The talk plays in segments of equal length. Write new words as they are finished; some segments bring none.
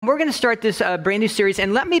We're going to start this brand new series,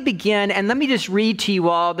 and let me begin, and let me just read to you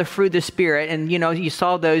all the fruit of the Spirit. And, you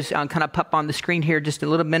saw those kind of pop on the screen here just a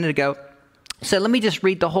little minute ago. So let me just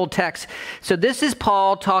read the whole text. So this is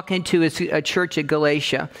Paul talking to his church at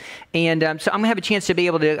Galatia. And so I'm going to have a chance to be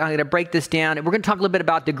able to, I'm going to break this down. And we're going to talk a little bit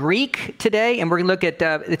about the Greek today. And we're going to look at,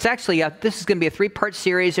 it's actually, this is going to be a 3-part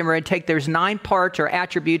series. And we're going to take, there's 9 parts or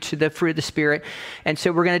attributes to the fruit of the Spirit. And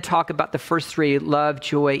so we're going to talk about the first 3, love,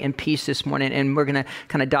 joy, and peace this morning. And we're going to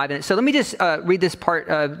kind of dive in it. So let me just read this part.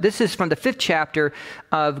 This is from the 5th chapter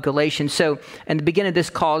of Galatians. So in the beginning of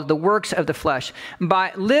this called the works of the flesh.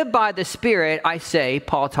 Live by the Spirit, I say,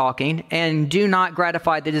 Paul talking, and do not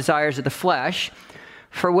gratify the desires of the flesh.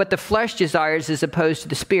 For what the flesh desires is opposed to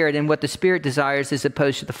the Spirit, and what the Spirit desires is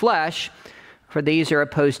opposed to the flesh. For these are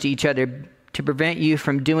opposed to each other to prevent you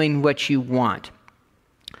from doing what you want.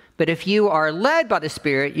 But if you are led by the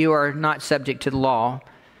Spirit, you are not subject to the law.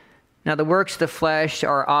 Now, the works of the flesh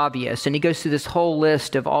are obvious. And he goes through this whole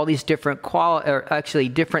list of all these different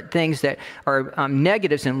different things that are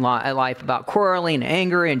negatives in life, about quarreling, and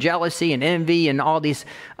anger, and jealousy, and envy, and all these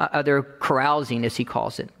other carousing, as he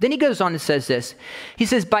calls it. Then he goes on and says this. He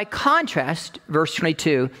says, by contrast, verse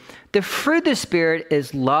 22, the fruit of the Spirit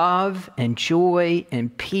is love and joy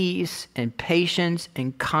and peace and patience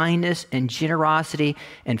and kindness and generosity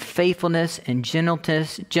and faithfulness and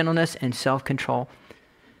gentleness and self-control.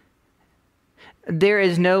 There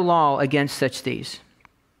is no law against such these.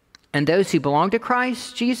 And those who belong to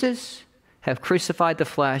Christ Jesus have crucified the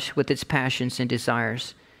flesh with its passions and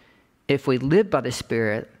desires. If we live by the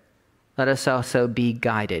Spirit, let us also be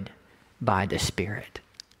guided by the Spirit.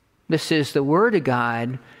 This is the word of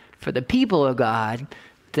God for the people of God.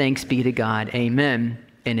 Thanks be to God. Amen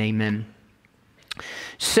and amen.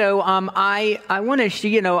 So I want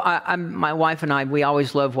to, my wife and I, we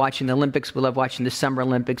always love watching the Olympics. We love watching the Summer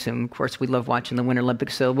Olympics. And, of course, we love watching the Winter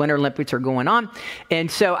Olympics. So the Winter Olympics are going on.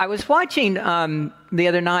 And so I was watching the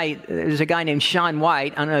other night. There's a guy named Shaun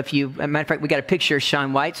White. I don't know if you, as a matter of fact, we got a picture of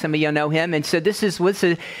Shaun White. Some of you know him. And so this is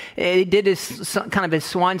he did his kind of his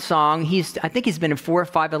swan song. I think he's been in 4 or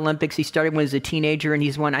 5 Olympics. He started when he was a teenager, and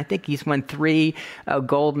he's won 3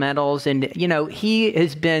 gold medals. And, he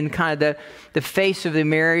has been kind of the face of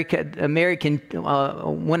the American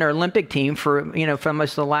Winter Olympic team for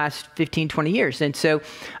almost the last 15, 20 years. And so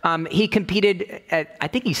he competed at, I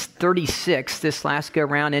think he's 36 this last go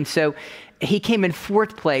around. And so he came in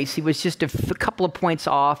 4th place. He was just a couple of points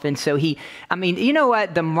off. And so you know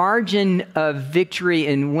what? The margin of victory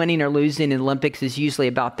in winning or losing in Olympics is usually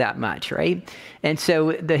about that much, right? And so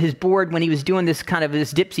his board, when he was doing this kind of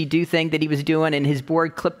this dipsy-do thing that he was doing, and his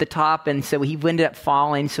board clipped the top, and so he ended up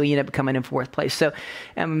falling, so he ended up coming in 4th place. So,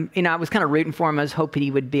 I was kind of rooting for him. I was hoping he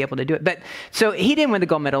would be able to do it. But so he didn't win the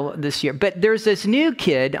gold medal this year. But there's this new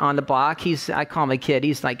kid on the block. I call him a kid.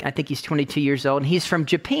 I think he's 22 years old, and he's from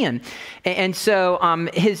Japan. And so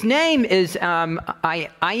his name is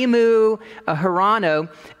Ayumu Hirano.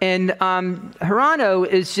 And Hirano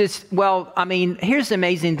is just, here's the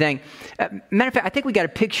amazing thing. Matter of fact, I think we got a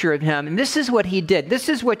picture of him, and this is what he did. This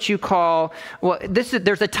is what you call, there's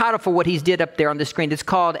a title for what he's did up there on the screen. It's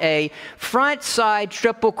called a front side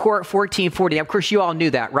triple cork 1440. Of course, you all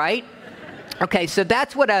knew that, right? Okay, so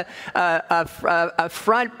that's what a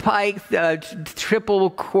front pike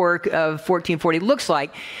triple cork of 1440 looks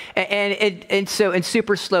like, and so in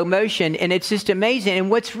super slow motion, and it's just amazing.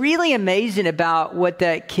 And what's really amazing about what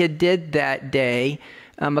that kid did that day,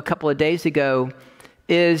 a couple of days ago,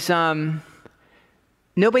 is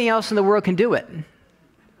nobody else in the world can do it.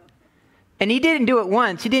 And he didn't do it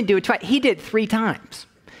once. He didn't do it twice. He did 3 times.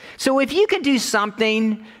 So if you can do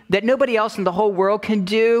something that nobody else in the whole world can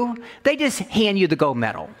do, they just hand you the gold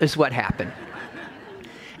medal, is what happened.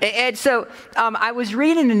 And so I was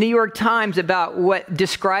reading the New York Times about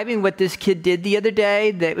describing what this kid did the other day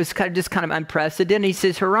that was kind of unprecedented. He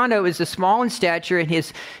says, Hirano is small in stature, and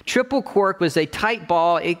his triple cork was a tight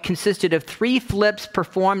ball. It consisted of 3 flips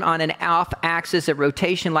performed on an off-axis of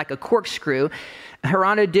rotation like a corkscrew.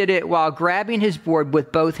 Hirano did it while grabbing his board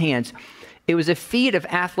with both hands. It was a feat of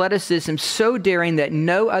athleticism so daring that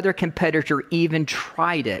no other competitor even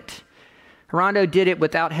tried it. Hirano did it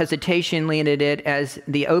without hesitation, landed it as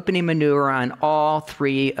the opening maneuver on all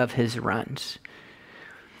 3 of his runs.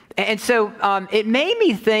 And so it made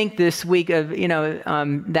me think this week of,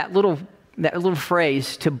 that little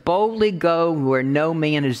phrase, to boldly go where no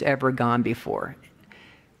man has ever gone before.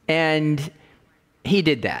 And he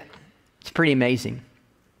did that. It's pretty amazing.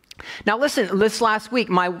 Now listen, this last week,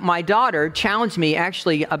 my daughter challenged me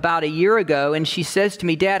actually about a year ago, and she says to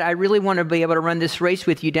me, Dad, I really want to be able to run this race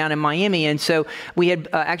with you down in Miami. And so we had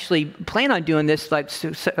actually planned on doing this like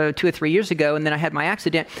 2 or 3 years ago, and then I had my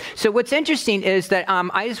accident. So what's interesting is that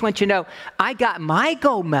I just want you to know, I got my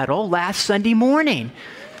gold medal last Sunday morning.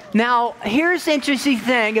 Now, here's the interesting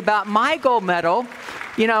thing about my gold medal.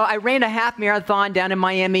 You know, I ran a half marathon down in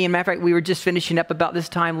Miami. And matter of fact, we were just finishing up about this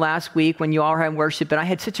time last week when you all were having worship, and I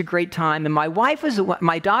had such a great time. And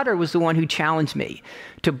my daughter was the one who challenged me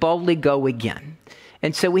to boldly go again.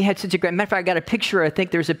 And so we had such a great, matter of fact, I got a picture, I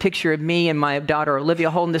think there's a picture of me and my daughter Olivia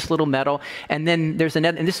holding this little medal. And then there's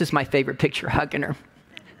another, and this is my favorite picture, hugging her,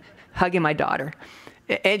 hugging my daughter.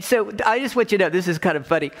 And so I just want you to know, this is kind of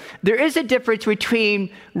funny. There is a difference between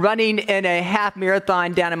running in a half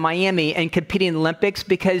marathon down in Miami and competing in the Olympics,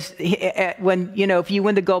 because when, you know, if you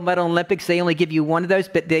win the gold medal in the Olympics, they only give you one of those,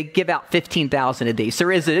 but they give out 15,000 of these.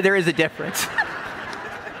 There is a difference.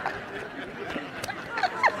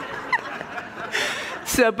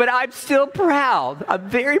 But I'm still proud. I'm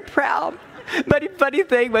very proud. But the funny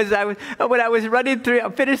thing was, when I was running through, I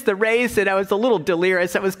finished the race, and I was a little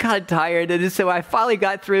delirious. I was kind of tired, and so I finally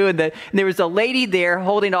got through, and there was a lady there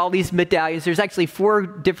holding all these medallions. There's actually 4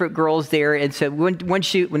 different girls there, and so one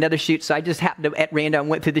chute, another chute, so I just happened to, at random,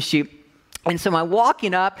 went through the chute. And so I'm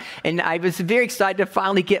walking up, and I was very excited to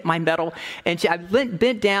finally get my medal. And I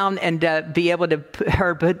bent down and be able to put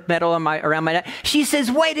her medal around my neck. She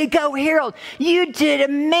says, "Way to go, Harold! You did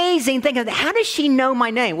amazing." Thinking, how does she know my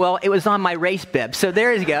name? Well, it was on my race bib. So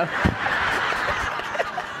there you go.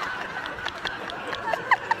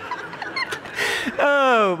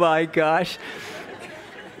 Oh my gosh!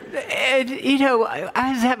 And you know,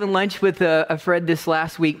 I was having lunch with a friend this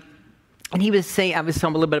last week. And he was saying, I was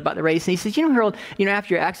telling him a little bit about the race, and he says, you know, Harold, you know,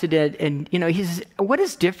 after your accident, and, you know, he says, what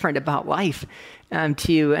is different about life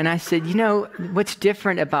to you? And I said, you know, what's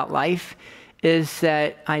different about life is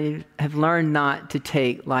that I have learned not to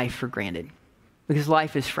take life for granted, because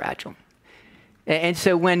life is fragile. And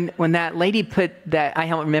so when that lady put that, I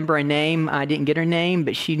don't remember her name, I didn't get her name,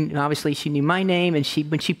 but she knew my name, and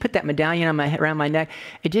when she put that medallion around my neck,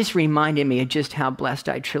 it just reminded me of just how blessed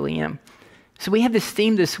I truly am. So we have this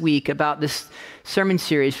theme this week about this sermon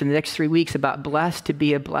series for the next 3 weeks about blessed to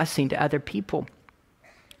be a blessing to other people.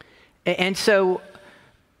 And so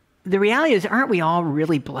the reality is, aren't we all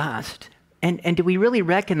really blessed? And do we really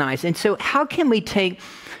recognize? And so how can we take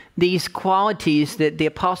these qualities that the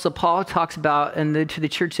Apostle Paul talks about to the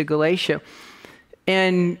church of Galatia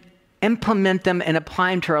and implement them and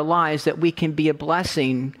apply them to our lives, that we can be a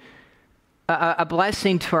blessing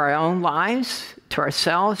to our own lives, to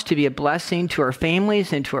ourselves, to be a blessing to our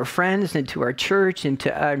families and to our friends and to our church and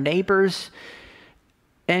to our neighbors,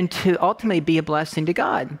 and to ultimately be a blessing to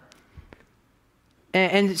God.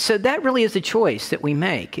 And so that really is a choice that we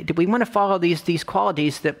make. Do we want to follow these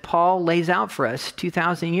qualities that Paul lays out for us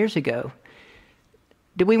 2,000 years ago?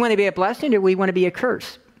 Do we want to be a blessing, or do we want to be a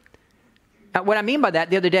curse? What I mean by that,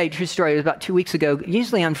 the other day, true story, it was about 2 weeks ago,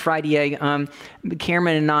 usually on Friday,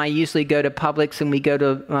 Cameron and I usually go to Publix, and we go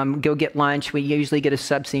to go get lunch. We usually get a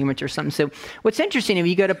sub sandwich or something. So what's interesting, if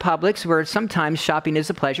you go to Publix, where sometimes shopping is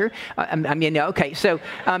a pleasure. You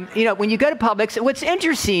know, when you go to Publix, what's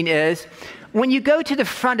interesting is when you go to the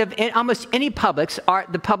front of almost any Publix,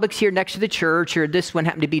 the Publix here next to the church, or this one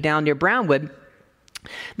happened to be down near Brownwood,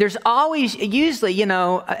 there's always, usually, you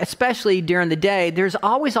know, especially during the day, there's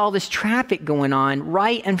always all this traffic going on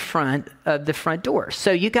right in front of the front door. So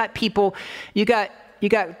you got people, you got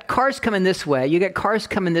cars coming this way, you got cars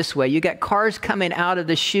coming this way, you got cars coming out of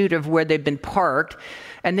the chute of where they've been parked,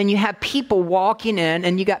 and then you have people walking in,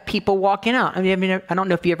 and you got people walking out. I mean, I don't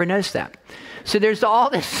know if you ever noticed that. So there's all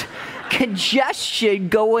this congestion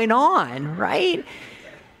going on, right?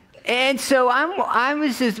 And so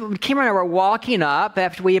Cameron and I were walking up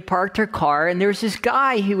after we had parked our car, and there was this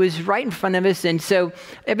guy who was right in front of us. And so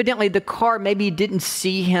evidently the car maybe didn't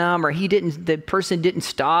see him, or the person didn't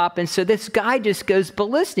stop. And so this guy just goes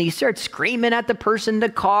ballistic. He starts screaming at the person in the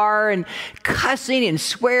car and cussing and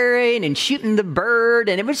swearing and shooting the bird.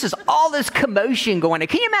 And it was just all this commotion going on.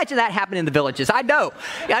 Can you imagine that happening in the villages? I know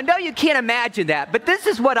you can't imagine that, but this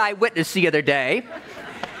is what I witnessed the other day.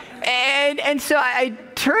 And so I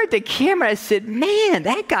turned to Cameron. I said, man,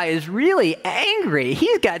 that guy is really angry.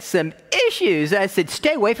 He's got some issues. I said,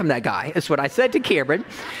 stay away from that guy. That's what I said to Cameron.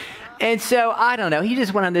 And so, I don't know, he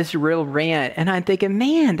just went on this real rant. And I'm thinking,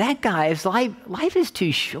 man, that guy's life is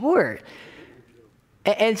too short.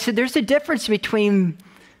 And so there's a difference between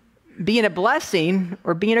being a blessing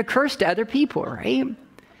or being a curse to other people, right?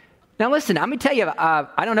 Now listen, I'm going to tell you,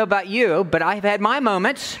 I don't know about you, but I've had my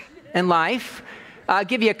moments in life Let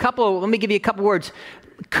me give you a couple words.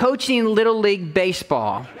 Coaching Little League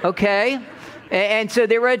Baseball, okay? And so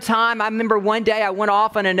there were a time, I remember one day I went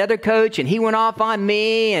off on another coach and he went off on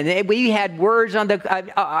me, and we had words on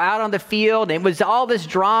out on the field, and it was all this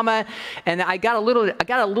drama, and I got a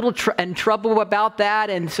little in trouble about that,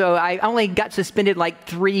 and so I only got suspended like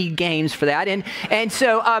 3 games for that, and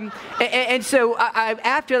so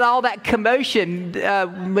after all that commotion,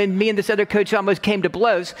 when me and this other coach almost came to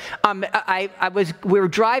blows, we were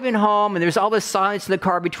driving home, and there was all this silence in the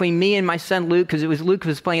car between me and my son Luke, because Luke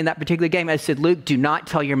was playing that particular game. I said, Luke, do not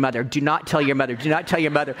tell your mother. Do not tell your mother. Do not tell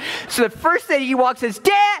your mother. So the first thing he walks says,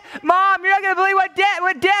 Dad, Mom, you're not going to believe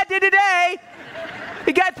what Dad did today.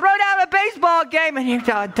 He got thrown out of a baseball game. And here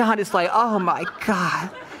Don is like, oh my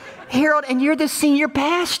God. Harold, and you're the senior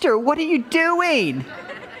pastor. What are you doing?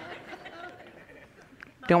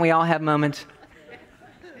 Don't we all have moments?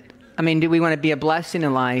 I mean, do we want to be a blessing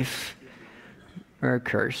in life or a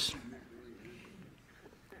curse?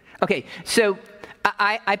 Okay, so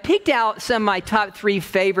I picked out some of my top 3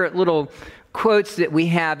 favorite little quotes that we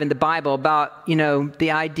have in the Bible about,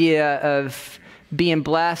 the idea of being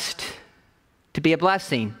blessed to be a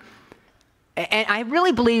blessing. And I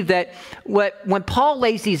really believe that when Paul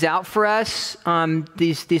lays these out for us,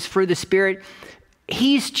 these fruit of the Spirit,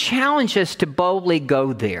 he's challenged us to boldly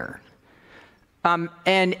go there. And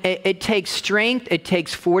it takes strength, it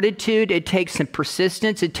takes fortitude, it takes some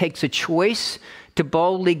persistence, it takes a choice to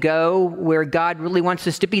boldly go where God really wants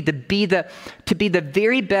us to be the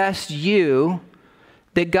very best you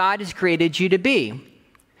that God has created you to be.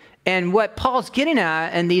 And what Paul's getting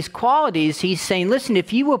at in these qualities, he's saying, listen,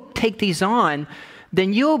 if you will take these on,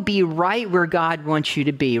 then you'll be right where God wants you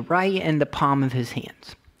to be, right in the palm of his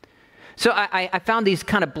hands. So I found these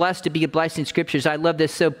kind of blessed to be a blessing scriptures. I love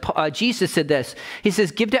this. So Jesus said this. He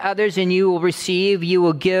says, give to others and you will receive. You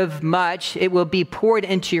will give much. It will be poured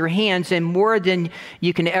into your hands, and more than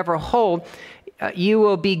you can ever hold. You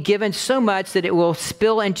will be given so much that it will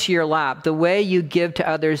spill into your lap. The way you give to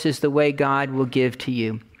others is the way God will give to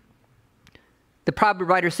you. The Proverb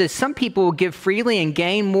writer says, some people will give freely and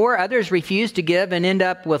gain more. Others refuse to give and end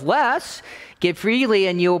up with less. Give freely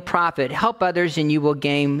and you'll profit. Help others and you will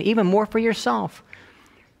gain even more for yourself.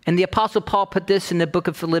 And the Apostle Paul put this in the book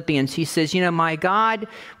of Philippians. He says, my God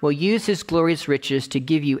will use his glorious riches to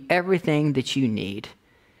give you everything that you need.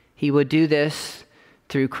 He will do this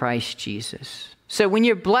through Christ Jesus. So when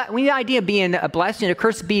the idea of being a blessing, a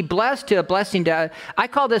curse, be blessed to a blessing to, I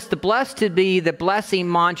call this the blessed to be the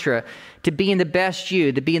blessing mantra, to being the best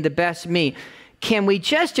you, to being the best me. Can we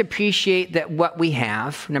just appreciate that what we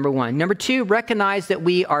have, number 1. Number 2, recognize that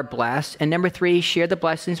we are blessed. And number 3, share the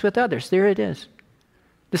blessings with others. There it is.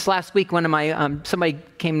 This last week, one of my, somebody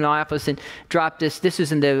came to my office and dropped this. This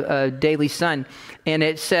is in the Daily Sun. And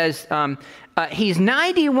it says, he's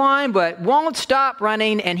 91, but won't stop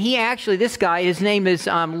running. And this guy, his name is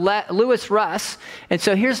Lewis Russ. And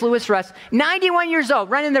so here's Lewis Russ, 91 years old,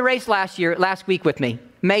 running the race last week with me.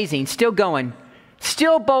 Amazing, still going.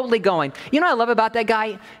 Still boldly going. You know what I love about that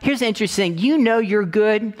guy? Here's the interesting thing. You know you're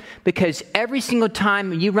good because every single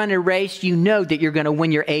time you run a race, you know that you're going to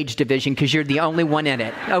win your age division because you're the only one in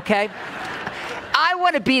it, okay? I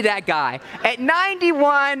want to be that guy. At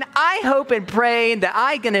 91, I hope and pray that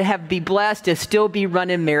I'm going to be blessed to still be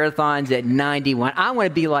running marathons at 91. I want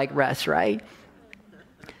to be like Russ, right?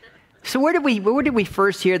 So where did we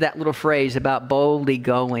first hear that little phrase about boldly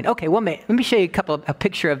going? Okay, well, let me show you a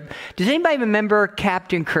picture of, does anybody remember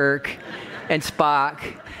Captain Kirk and Spock?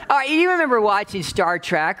 All right, you remember watching Star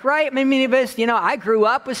Trek, right? I mean, many of us, I grew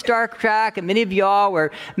up with Star Trek, and many of y'all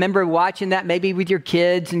remember watching that maybe with your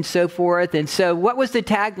kids and so forth. And so what was the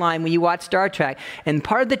tagline when you watched Star Trek? And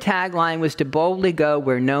part of the tagline was to boldly go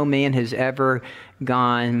where no man has ever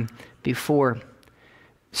gone before.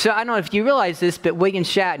 So I don't know if you realize this, but William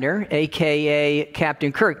Shatner, a.k.a.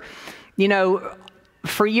 Captain Kirk,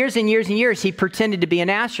 for years and years and years, he pretended to be an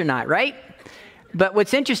astronaut, right? But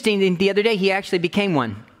what's interesting, the other day, he actually became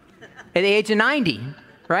one at the age of 90,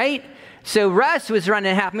 right? So Russ was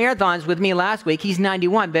running half marathons with me last week. He's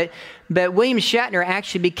 91, but William Shatner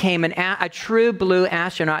actually became a true blue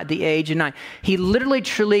astronaut at the age of 9. He literally,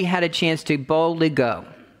 truly had a chance to boldly go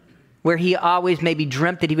where he always maybe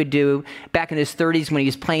dreamt that he would do back in his 30s when he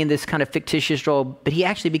was playing this kind of fictitious role, but he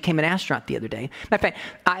actually became an astronaut the other day. Matter of fact,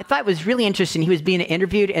 I thought it was really interesting. He was being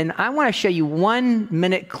interviewed, and I want to show you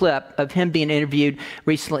 1-minute clip of him being interviewed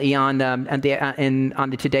recently on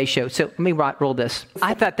the Today Show. So let me roll this.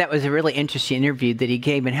 I thought that was a really interesting interview that he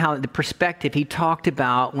gave, and how the perspective he talked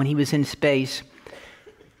about when he was in space.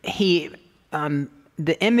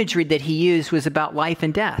 The imagery that he used was about life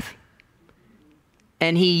and death.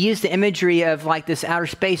 And he used the imagery of like this outer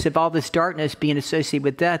space of all this darkness being associated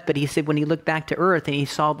with death. But he said when he looked back to earth and he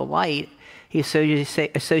saw the light, he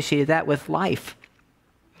associated that with life.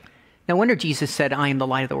 No wonder Jesus said, I am the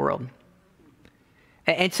light of the world.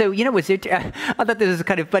 And so, I thought this was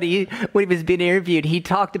kind of funny. When he was being interviewed, he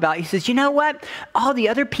talked about, he says, you know what? All the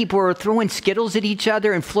other people are throwing Skittles at each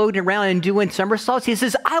other and floating around and doing somersaults. He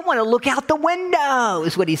says, I want to look out the window,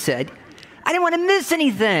 is what he said. I didn't want to miss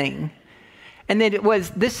anything. And then it was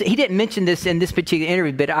this, he didn't mention this in this particular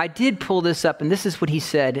interview, but I did pull this up, and this is what he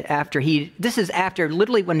said this is after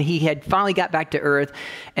literally when he had finally got back to earth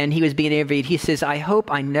and he was being interviewed. He says, I hope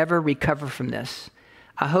I never recover from this.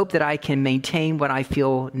 I hope that I can maintain what I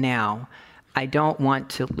feel now. I don't want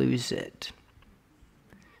to lose it.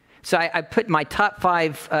 So I put my top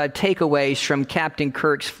 5 takeaways from Captain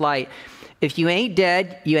Kirk's flight. If you ain't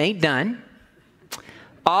dead, you ain't done.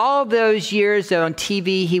 All those years on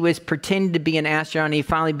TV, he was pretending to be an astronaut, and he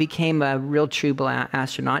finally became a real true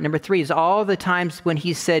astronaut. Number 3 is all the times when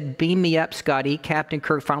he said, beam me up, Scotty, Captain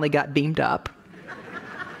Kirk finally got beamed up.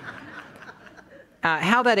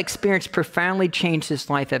 How that experience profoundly changed his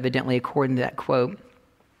life, evidently, according to that quote.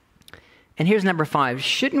 And here's number 5.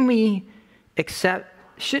 Shouldn't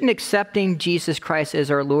accepting Jesus Christ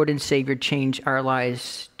as our Lord and Savior change our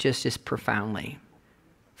lives just as profoundly,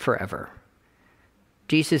 forever?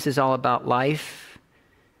 Jesus is all about life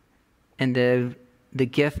and the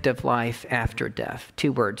gift of life after death.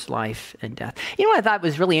 2 words, life and death. You know what I thought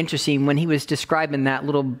was really interesting when he was describing that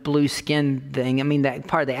little blue skin thing? I mean, that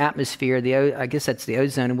part of the atmosphere, I guess that's the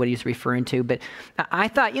ozone, what he's referring to. But I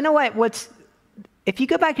thought, you know what? If you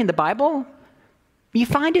go back in the Bible, you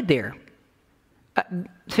find it there.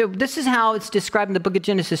 So this is how it's described in the book of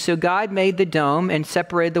Genesis. So God made the dome and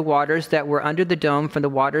separated the waters that were under the dome from the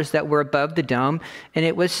waters that were above the dome, and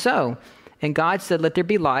it was so. And God said, let there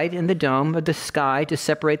be light in the dome of the sky to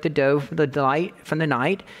separate the light from the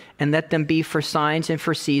night, and let them be for signs and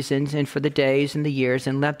for seasons and for the days and the years,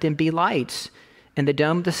 and let them be lights in the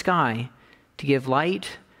dome of the sky to give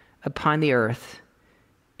light upon the earth.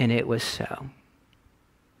 And it was so.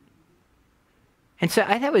 And so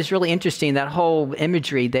I thought it was really interesting, that whole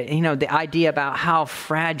imagery, that, the idea about how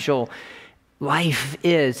fragile life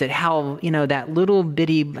is, that how, that little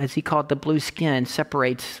bitty, as he called it, the blue skin,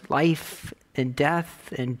 separates life and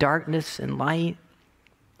death and darkness and light.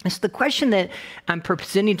 It's the question that I'm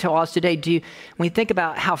presenting to us today. When we think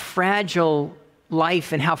about how fragile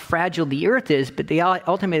life and how fragile the earth is, but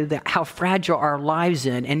ultimately how fragile our lives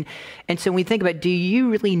in. And so when we think about, do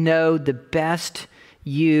you really know the best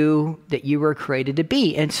that you were created to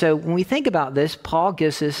be? And so when we think about this, Paul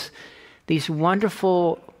gives us these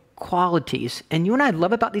wonderful qualities. And you and I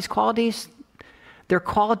love about these qualities, they're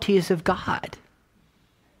qualities of God.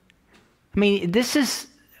 I mean, this is,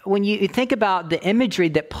 when you think about the imagery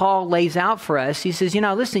that Paul lays out for us, he says,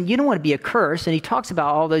 listen, you don't want to be a curse. And he talks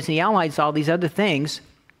about all those, and he outlines all these other things,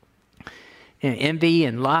 envy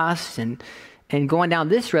and lust and going down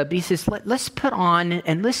this road. But he says, let's put on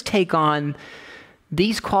and let's take on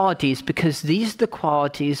these qualities, because these are the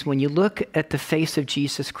qualities, when you look at the face of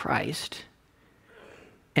Jesus Christ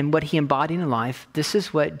and what he embodied in life, this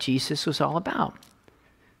is what Jesus was all about.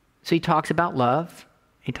 So he talks about love,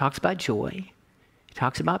 he talks about joy, he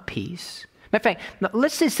talks about peace. Matter of fact,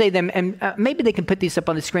 let's just say them, and maybe they can put these up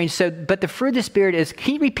on the screen. But the fruit of the Spirit is,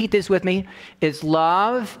 can you repeat this with me? Is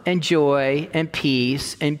love and joy and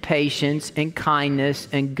peace and patience and kindness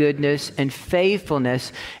and goodness and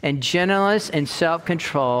faithfulness and gentleness and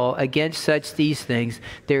self-control. Against such these things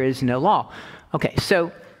there is no law. Okay,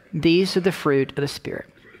 so these are the fruit of the Spirit.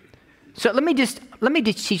 So let me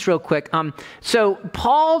just teach real quick. So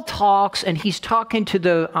Paul talks, and he's talking to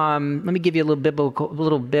the. Let me give you a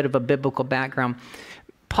little bit of a biblical background.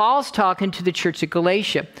 Paul's talking to the church of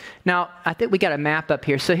Galatia. Now, I think we got a map up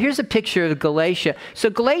here. So here's a picture of Galatia. So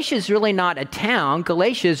Galatia is really not a town.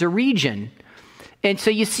 Galatia is a region. And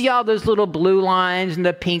so you see all those little blue lines and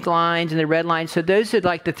the pink lines and the red lines. So those are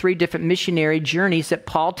like the 3 different missionary journeys that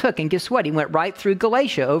Paul took. And guess what? He went right through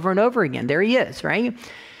Galatia over and over again. There he is, right?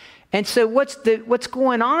 And so what's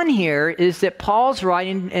going on here is that Paul's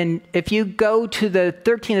writing, and if you go to the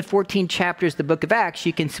 13 and 14 chapters of the book of Acts,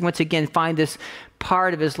 you can once again find this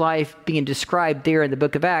part of his life being described there in the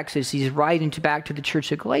book of Acts as he's writing back to the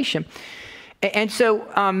church of Galatia. And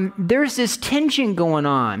so there's this tension going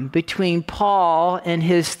on between Paul and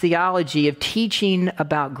his theology of teaching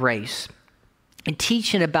about grace and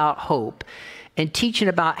teaching about hope and teaching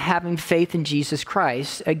about having faith in Jesus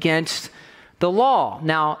Christ against the law.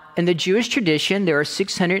 Now, in the Jewish tradition, there are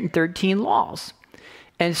 613 laws.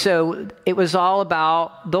 And so it was all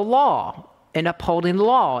about the law. and upholding the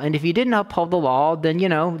law. And if you didn't uphold the law, then,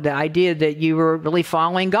 the idea that you were really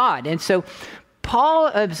following God. And so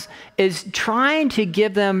Paul is trying to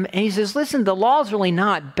give them, and he says, listen, the law is really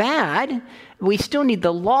not bad. We still need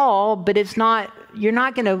the law, but you're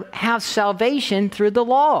not going to have salvation through the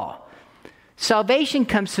law. Salvation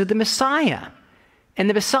comes through the Messiah. And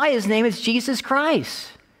the Messiah's name is Jesus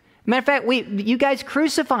Christ. Matter of fact, you guys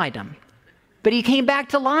crucified him, but he came back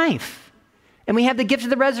to life. And we have the gift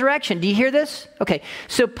of the resurrection. Do you hear this? Okay,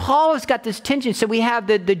 so Paul has got this tension. So we have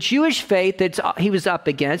the Jewish faith that he was up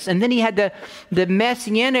against, and then he had the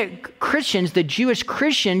Messianic Christians, the Jewish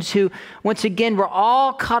Christians who, once again, were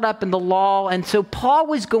all caught up in the law. And so Paul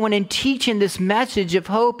was going and teaching this message of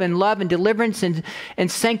hope and love and deliverance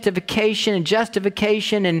and sanctification and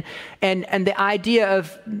justification and the idea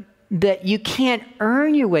of that you can't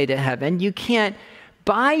earn your way to heaven. You can't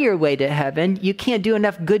buy your way to heaven. You can't do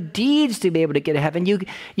enough good deeds to be able to get to heaven.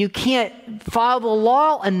 You can't follow the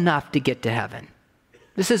law enough to get to heaven.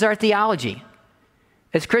 This is our theology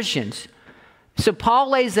as Christians. So Paul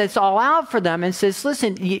lays this all out for them and says,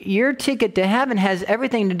 listen, your ticket to heaven has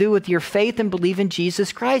everything to do with your faith and belief in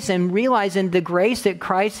Jesus Christ and realizing the grace that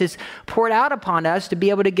Christ has poured out upon us to be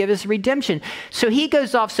able to give us redemption. So he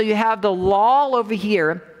goes off. So you have the law over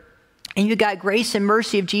here, and you got grace and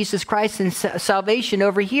mercy of Jesus Christ and salvation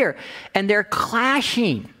over here. And they're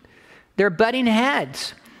clashing. They're butting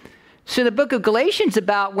heads. So the book of Galatians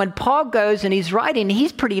about when Paul goes and he's writing,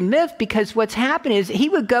 he's pretty miffed because what's happened is he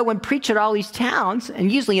would go and preach at all these towns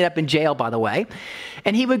and usually end up in jail, by the way.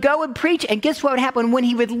 And he would go and preach. And guess what would happen? When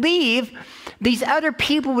he would leave, these other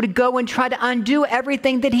people would go and try to undo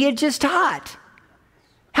everything that he had just taught.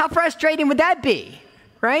 How frustrating would that be?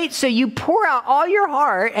 Right? So you pour out all your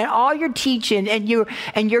heart and all your teaching and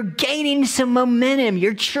you're gaining some momentum.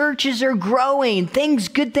 Your churches are growing.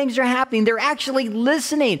 Good things are happening. They're actually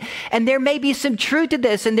listening. And there may be some truth to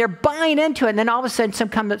this and they're buying into it. And then all of a sudden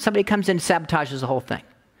somebody comes in and sabotages the whole thing.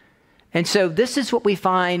 And so this is what we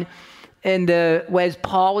find as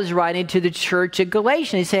Paul is writing to the church at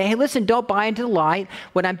Galatia. He's saying, hey, listen, don't buy into the lie.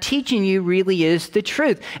 What I'm teaching you really is the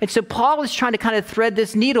truth. And so Paul is trying to kind of thread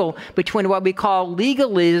this needle between what we call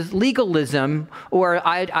legalism or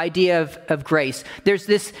idea of grace. There's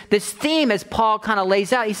this theme as Paul kind of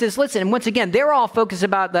lays out. He says, listen, and once again, they're all focused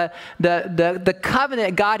about the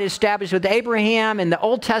covenant God established with Abraham in the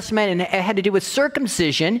Old Testament, and it had to do with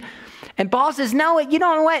circumcision. And Paul says, no, you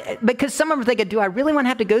know what? Because some of them are thinking, do I really want to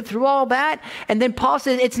have to go through all that? And then Paul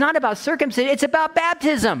says, it's not about circumcision, it's about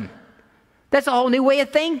baptism. That's a whole new way of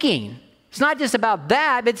thinking. It's not just about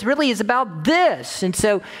that, but it's about this. And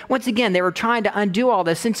so, once again, they were trying to undo all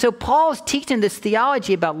this. And so Paul's teaching this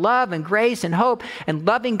theology about love and grace and hope and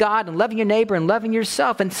loving God and loving your neighbor and loving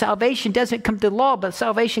yourself. And salvation doesn't come to the law, but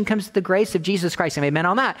salvation comes to the grace of Jesus Christ. And amen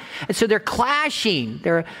on that. And so they're clashing.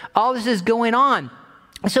 All this is going on.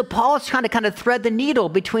 So Paul is trying to kind of thread the needle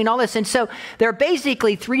between all this. And so there are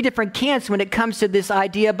basically three different camps when it comes to this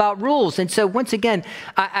idea about rules. And so once again,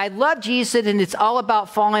 I love Jesus, and it's all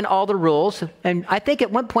about following all the rules. And I think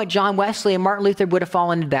at one point, John Wesley and Martin Luther would have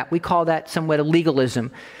fallen into that. We call that somewhat a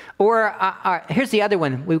legalism. Or here's the other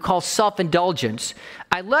one we call self-indulgence.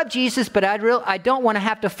 I love Jesus, but I don't want to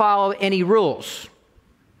have to follow any rules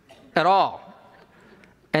at all.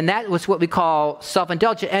 And that was what we call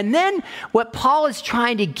self-indulgence. And then what Paul is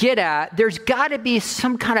trying to get at, there's got to be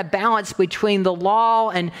some kind of balance between the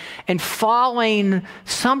law and following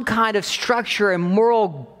some kind of structure and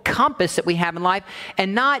moral compass that we have in life,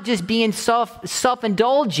 and not just being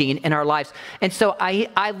self-indulging in our lives. And so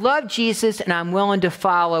I love Jesus, and I'm willing to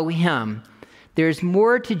follow him. There's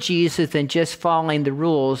more to Jesus than just following the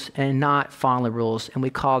rules and not following the rules, and we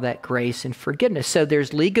call that grace and forgiveness. So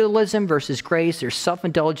there's legalism versus grace, there's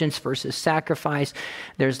self-indulgence versus sacrifice,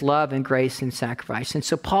 there's love and grace and sacrifice. And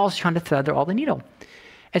so Paul's trying to thread all the needle.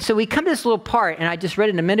 And so we come to this little part, and I just read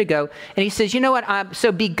it a minute ago, and he says, you know what,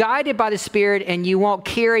 so be guided by the Spirit, and you won't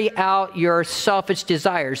carry out your selfish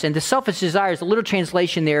desires. And the selfish desires, the little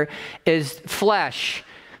translation there is flesh.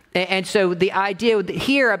 And so the idea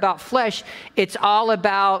here about flesh, it's all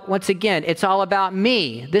about, once again, it's all about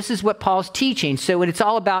me. This is what Paul's teaching. So when it's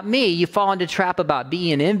all about me, you fall into the trap about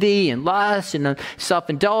being envy and lust and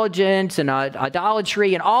self-indulgence and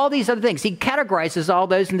idolatry and all these other things. He categorizes all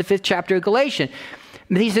those in the 5th chapter of Galatians.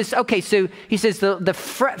 But he says, okay, so he says the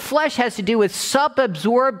flesh has to do with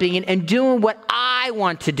self-absorbing and doing what I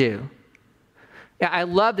want to do. I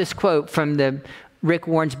love this quote from the Rick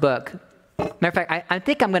Warren's book. Matter of fact, I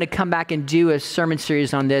think I'm going to come back and do a sermon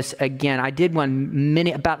series on this again. I did one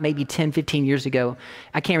about maybe 10, 15 years ago.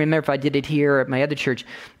 I can't remember if I did it here or at my other church.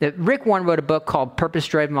 Rick Warren wrote a book called Purpose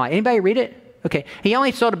Driven Life. Anybody read it? Okay. He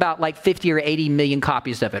only sold about like 50 or 80 million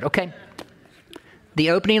copies of it. Okay.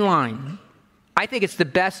 The opening line. I think it's the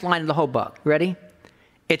best line in the whole book. Ready?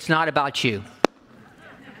 It's not about you.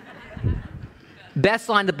 Best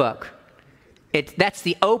line in the book. That's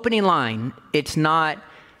the opening line. It's not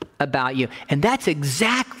about you. And that's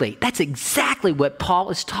exactly what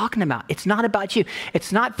Paul is talking about. It's not about you.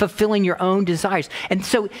 It's not fulfilling your own desires. And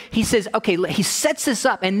so he says, okay, he sets this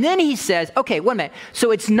up. And then he says, okay, wait a minute.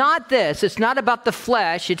 So it's not this. It's not about the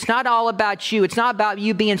flesh. It's not all about you. It's not about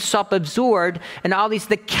you being self-absorbed and all these,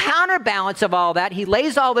 the counterbalance of all that. He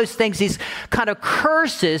lays all those things, these kind of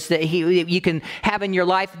curses that you can have in your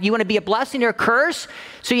life. You want to be a blessing or a curse?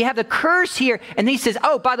 So you have the curse here. And then he says,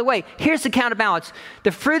 oh, by the way, here's the counterbalance.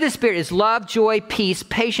 The fruit of the Spirit is love, joy, peace,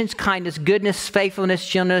 patience, kindness, goodness, faithfulness,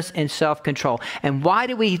 gentleness, and self-control. And why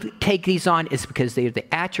do we take these on? It's because they are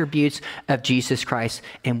the attributes of Jesus Christ,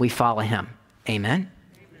 and we follow him. Amen?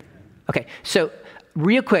 Okay, so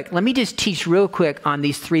real quick, let me just teach real quick on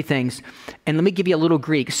these three things, and let me give you a little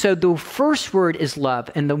Greek. So the first word is love,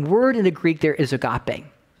 and the word in the Greek there is agape.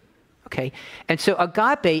 Okay, and so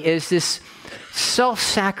agape is this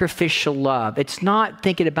self-sacrificial love. It's not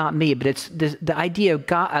thinking about me, but it's the idea of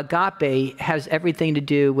agape has everything to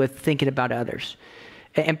do with thinking about others.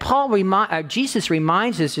 And Jesus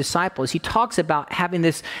reminds his disciples, he talks about having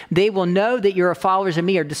this, they will know that you're followers of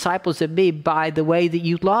me or disciples of me by the way that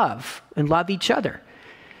you love and love each other.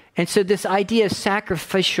 And so this idea of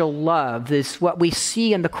sacrificial love is what we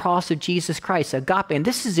see in the cross of Jesus Christ, agape. And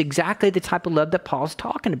this is exactly the type of love that Paul's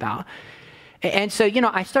talking about. And so,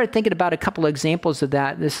 I started thinking about a couple of examples of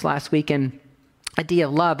that this last week, and idea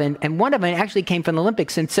of love. And one of them actually came from the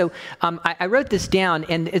Olympics. And so I wrote this down,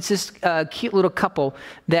 and it's this cute little couple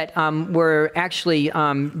that were actually,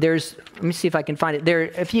 let me see if I can find it there.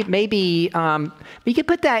 If you maybe, you could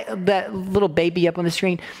put that little baby up on the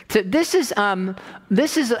screen. So this is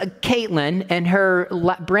Caitlin and her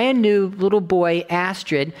brand new little boy,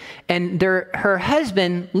 Astrid, and her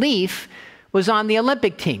husband, Leaf, was on the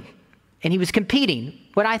Olympic team, and he was competing.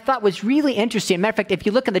 What I thought was really interesting, matter of fact, if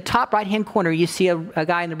you look in the top right-hand corner, you see a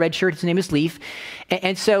guy in the red shirt. His name is Leaf.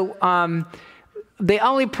 And so the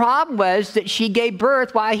only problem was that she gave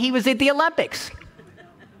birth while he was at the Olympics.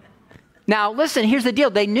 Now, listen, here's the deal.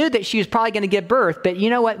 They knew that she was probably going to give birth, but you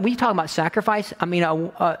know what? We talk about sacrifice. I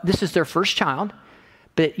mean, this is their first child,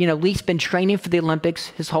 but, Leaf's been training for the Olympics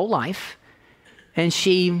his whole life. And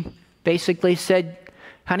she basically said,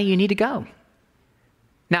 honey, you need to go.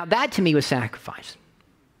 Now, that to me was sacrifice,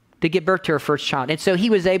 to give birth to her first child. And so he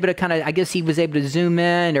was able to zoom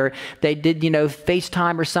in, or they did,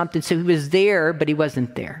 FaceTime or something. So he was there, but he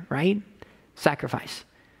wasn't there, right? Sacrifice.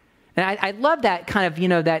 And I love that kind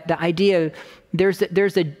of, that the idea, there's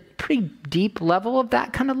a pretty deep level of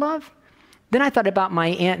that kind of love. Then I thought about my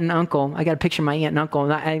aunt and uncle. I got a picture of my aunt and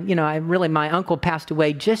uncle. And my uncle passed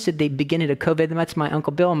away just at the beginning of COVID. That's my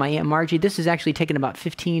Uncle Bill and my Aunt Margie. This is actually taken about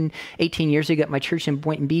 18 years ago at my church in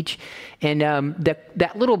Boynton Beach. And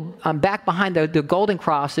that little, back behind the golden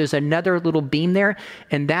cross, there's another little beam there.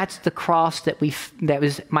 And that's the cross that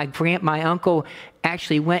was my uncle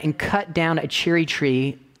actually went and cut down a cherry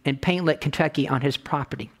tree in Paint Lick, Kentucky on his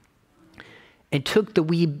property. And took the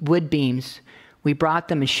wood beams. We brought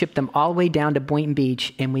them and shipped them all the way down to Boynton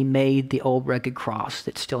Beach, and we made the old rugged cross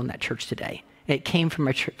that's still in that church today. It came from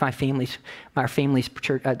our family's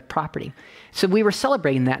church, property. So we were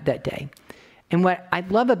celebrating that day. And what I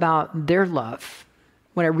love about their love,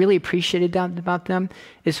 what I really appreciated about them,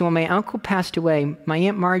 is when my uncle passed away, my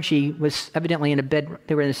Aunt Margie was evidently in a bed.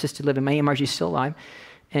 They were in assisted living. My Aunt Margie's still alive.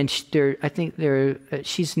 And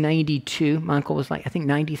she's 92. My uncle was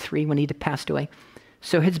 93 when he passed away.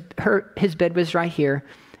 So his bed was right here,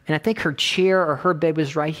 and I think her chair or her bed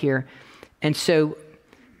was right here. And so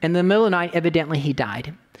in the middle of the night, evidently he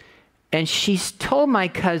died. And she told my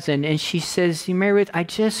cousin, and she says, Mary Ruth, I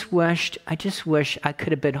just wish I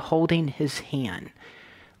could have been holding his hand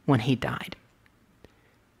when he died.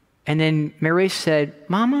 And then Mary Ruth said,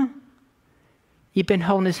 Mama, you've been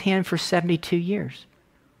holding his hand for 72 years.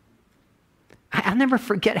 I'll never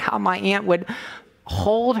forget how my aunt would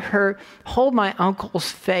hold my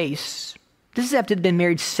uncle's face. This is after they'd been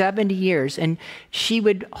married 70 years. And she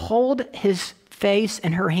would hold his face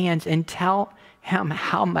in her hands and tell him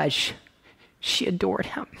how much she adored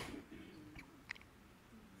him.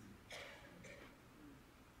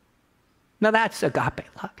 Now that's agape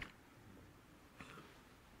love.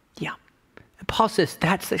 Yeah. And Paul says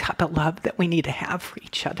that's the type of love that we need to have for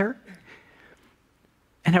each other.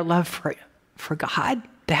 And our love for God,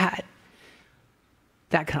 that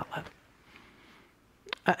kind of love.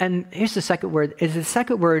 And here's the second word. The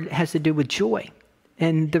second word has to do with joy.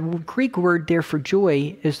 And the Greek word there for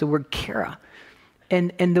joy is the word chara.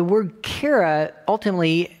 And the word chara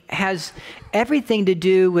ultimately has everything to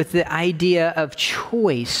do with the idea of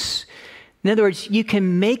choice. In other words, you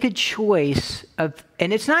can make a choice of,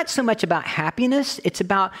 and it's not so much about happiness, it's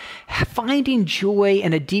about finding joy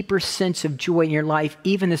and a deeper sense of joy in your life,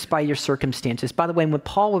 even despite your circumstances. By the way, when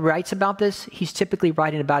Paul writes about this, he's typically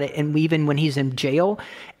writing about it, and even when he's in jail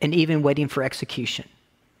and even waiting for execution.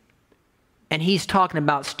 And he's talking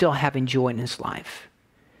about still having joy in his life.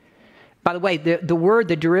 By the way, the word,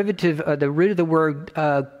 the derivative, the root of the word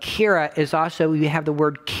chara is also, you have the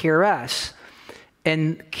word charis.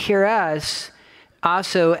 And charis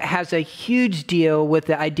also has a huge deal with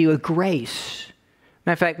the idea of grace.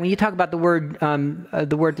 Matter of fact, when you talk about the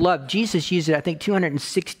word love, Jesus used it, I think,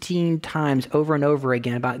 216 times over and over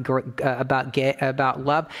again about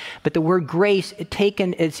love. But the word grace,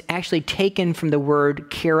 it's actually taken from the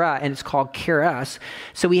word chara, and it's called charis.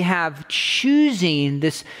 So we have choosing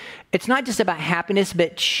this. It's not just about happiness,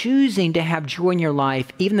 but choosing to have joy in your life,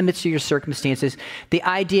 even in the midst of your circumstances. The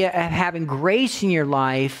idea of having grace in your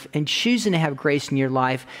life and choosing to have grace in your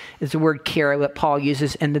life is the word chara that Paul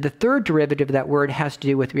uses. And the third derivative of that word has to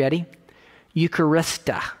do with, ready?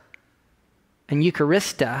 Eucharista. And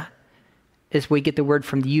Eucharista is where we get the word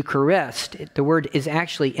from the Eucharist. The word is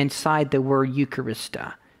actually inside the word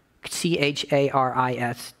Eucharista. Charist.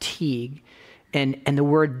 And the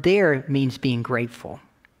word there means being grateful.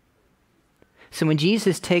 So when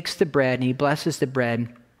Jesus takes the bread and he blesses the bread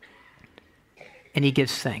and he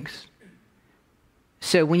gives thanks.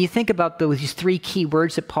 So when you think about these three key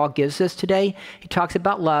words that Paul gives us today, he talks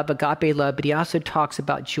about love, agape love, but he also talks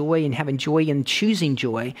about joy and having joy and choosing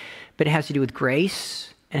joy. But it has to do with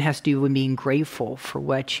grace and it has to do with being grateful for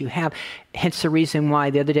what you have. Hence the reason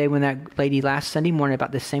why the other day when that lady last Sunday morning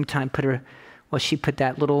about the same time she put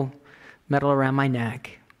that little medal around my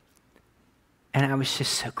neck. And I was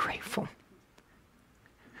just so grateful.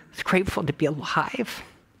 I was grateful to be alive,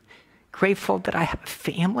 grateful that I have a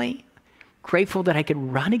family, grateful that I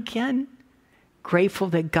could run again, grateful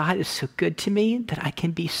that God is so good to me that I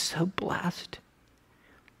can be so blessed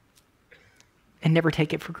and never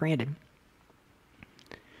take it for granted.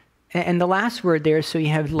 And the last word there, so you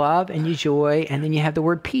have love and you joy, and then you have the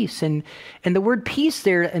word peace. And the word peace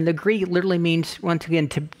there in the Greek literally means, once again,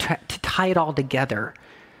 to tie it all together.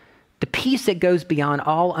 The peace that goes beyond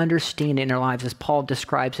all understanding in our lives, as Paul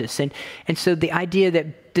describes this. And so the idea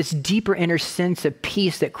that this deeper inner sense of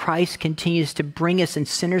peace that Christ continues to bring us and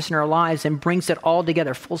sinners in our lives and brings it all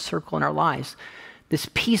together full circle in our lives. This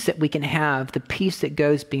peace that we can have, the peace that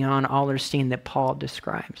goes beyond all understanding that Paul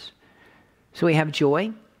describes. So we have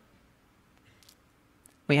joy,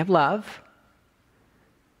 we have love,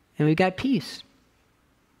 and we've got peace.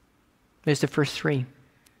 There's the first three.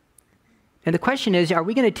 And the question is, are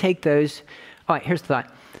we going to take those? All right, here's the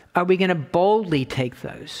thought. Are we going to boldly take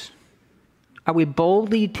those? Are we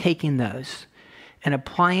boldly taking those and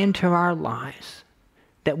applying to our lives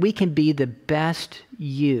that we can be the best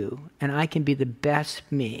you and I can be the best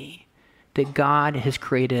me that God has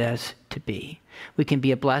created us to be? We can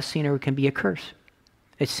be a blessing or we can be a curse.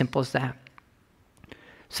 It's simple as that.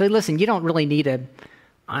 So listen, you don't really need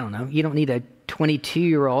you don't need a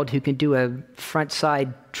 22-year-old who can do a front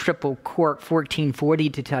side triple cork 1440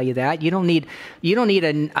 to tell you that. You don't need a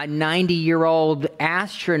 90-year-old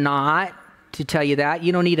astronaut to tell you that.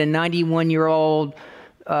 You don't need a 91-year-old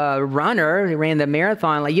runner who ran the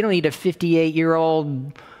marathon. You don't need a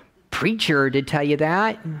 58-year-old preacher to tell you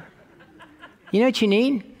that. You know what you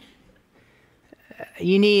need?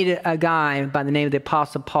 You need a guy by the name of the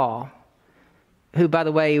Apostle Paul, who, by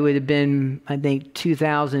the way, would have been, I think,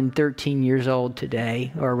 2013 years old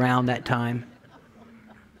today, or around that time.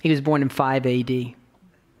 He was born in 5 AD.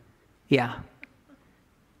 Yeah.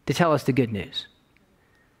 To tell us the good news.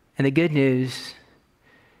 And the good news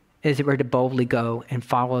is that we're to boldly go and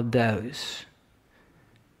follow those.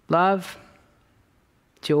 Love,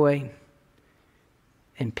 joy,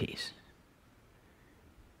 and peace.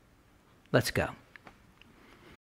 Let's go.